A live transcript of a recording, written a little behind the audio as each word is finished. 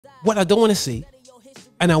what I don't want to see,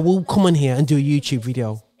 and I will come on here and do a YouTube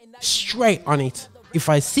video straight on it if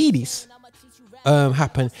I see this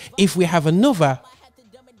happen. If we have another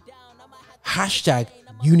hashtag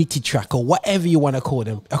unity track or whatever you want to call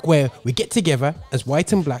them, where we get together as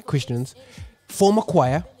white and black Christians, form a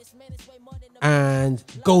choir, and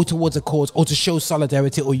go towards a cause or to show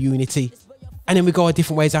solidarity or unity, and then we go our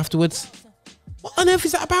different ways afterwards. What on earth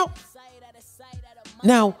is that about?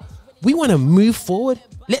 Now, we want to move forward.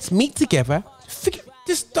 Let's meet together.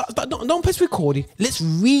 Don't press recording. Let's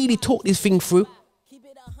really talk this thing through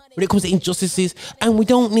when it comes to injustices, and we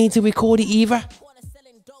don't need to record it either.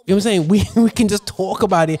 You know what I'm saying? We can just talk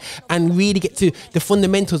about it and really get to the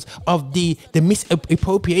fundamentals of the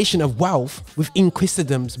misappropriation of wealth within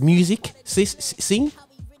Christendom's music scene.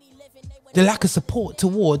 The lack of support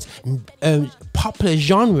towards popular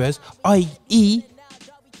genres, i.e.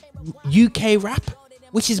 UK rap,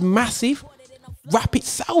 which is massive. Rap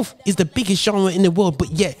itself is the biggest genre in the world, but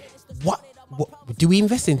yet, what do we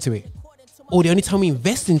invest into it? Or the only time we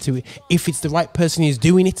invest into it, if it's the right person who's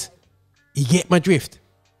doing it. You get my drift?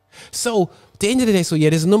 So, at the end of the day,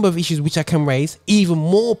 there's a number of issues which I can raise, even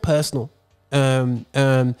more personal than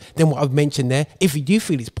what I've mentioned there. If you do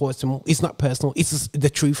feel it's personal, it's not personal, it's just the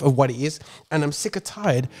truth of what it is. And I'm sick or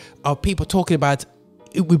tired of people talking about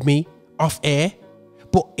it with me off air.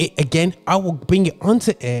 But again, I will bring it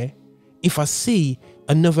onto air if I see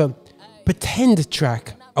another pretend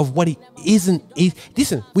track of what it isn't.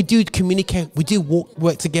 Listen, we do communicate, we do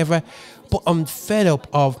work together, but I'm fed up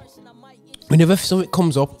of whenever something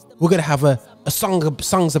comes up, we're gonna have a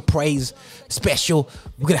songs of praise special.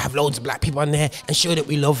 We're gonna have loads of black people on there and show that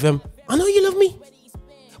we love them. I know you love me,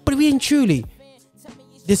 but really and truly,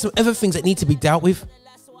 there's some other things that need to be dealt with,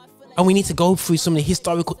 and we need to go through some of the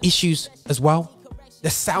historical issues as well.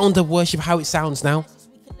 The sound of worship, how it sounds now,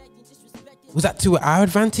 was that to our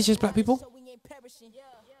advantage as black people?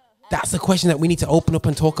 That's the question that we need to open up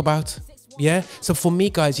and talk about. Yeah. So for me,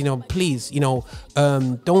 guys, please,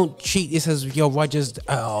 don't treat this as your Rogers.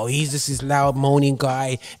 Oh, he's just this loud moaning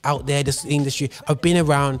guy out there, this industry. I've been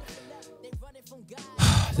around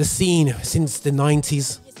the scene since the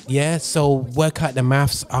 90s. Yeah, so work out the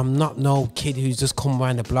maths. I'm not no kid who's just come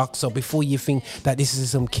around the block. So before you think that this is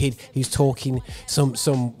some kid who's talking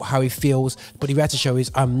some how he feels, but the reality show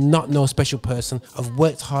is I'm not no special person. I've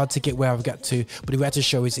worked hard to get where I've got to, but the reality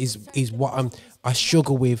show is what I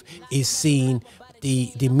struggle with is seeing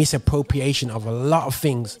the misappropriation of a lot of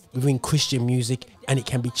things within Christian music, and it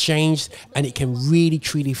can be changed, and it can really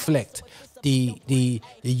truly reflect the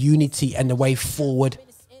unity and the way forward.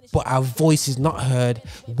 But our voice is not heard.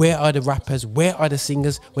 Where are the rappers? Where are the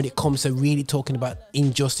singers when it comes to really talking about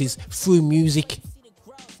injustice through music?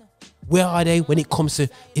 Where are they when it comes to...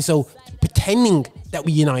 So pretending that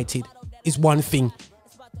we're united is one thing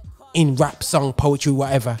in rap, song, poetry,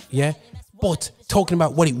 whatever, yeah? But talking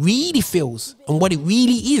about what it really feels and what it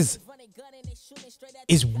really is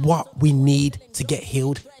what we need to get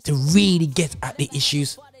healed, to really get at the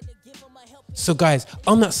issues. So guys,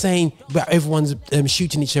 I'm not saying that everyone's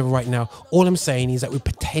shooting each other right now. All I'm saying is that we're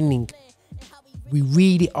pretending. We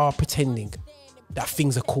really are pretending that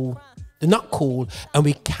things are cool. They're not cool, and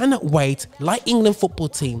we cannot wait, like England football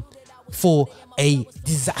team, for a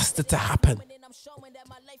disaster to happen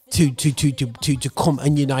to come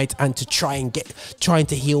and unite and to trying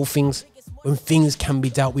to heal things when things can be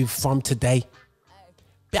dealt with from today.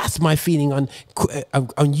 That's my feeling on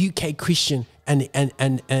UK Christian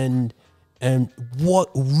and what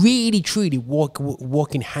really truly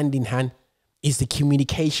walking hand in hand is the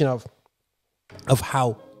communication of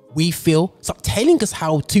how we feel. Stop telling us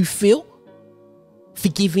how to feel.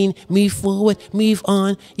 Forgiving, move forward, move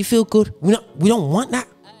on. You feel good. We don't want that.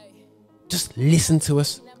 Just listen to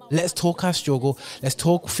us. Let's talk our struggle. Let's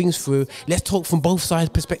talk things through. Let's talk from both sides'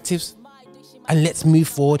 perspectives, and let's move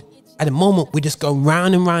forward. At the moment, we just go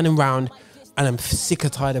round and round and round, and I'm sick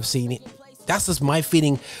and tired of seeing it. That's just my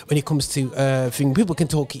feeling when it comes to things. People can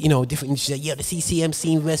talk, different issues. Yeah, the CCM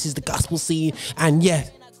scene versus the gospel scene, and yeah,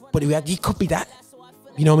 but it could be that.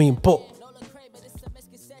 You know what I mean? But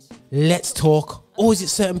let's talk. Or is it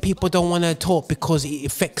certain people don't want to talk because it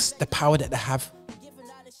affects the power that they have?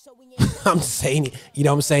 I'm saying it, you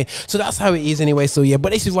know what I'm saying? So that's how it is anyway. So yeah,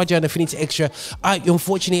 but this is Jor'dan, Affinity Extra.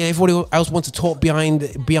 Unfortunately, everybody else wants to talk behind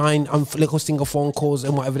little single phone calls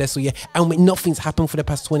and whatever. So yeah, and nothing's happened for the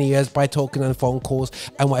past 20 years by talking on phone calls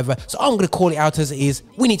and whatever. So I'm going to call it out as it is.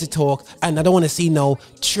 We need to talk, and I don't want to see no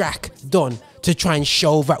track done to try and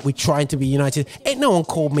show that we're trying to be united. Ain't no one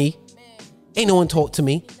called me. Ain't no one talked to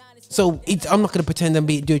me. So I'm not going to pretend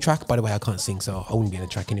and do a track. By the way, I can't sing, so I wouldn't be in a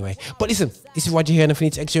track anyway. But listen, this is Roger here, and I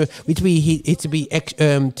think it's Xtra. We to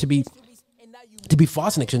be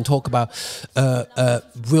fast and and talk about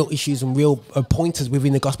real issues and real pointers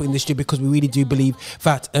within the gospel industry, because we really do believe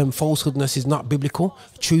that falsehoodness is not biblical.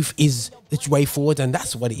 Truth is its way forward, and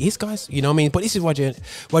that's what it is, guys. You know what I mean? But this is Roger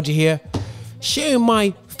here, sharing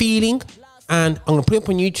my feeling, and I'm going to put it up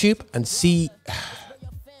on YouTube and see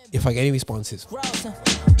if I get any responses.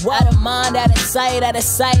 Out of mind, out of sight, out of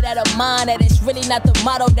mind. That is really not the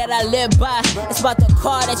motto that I live by. It's about the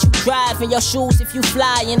car that you drive and your shoes if you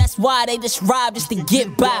fly. And that's why they just rob just to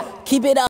get by. Keep it up.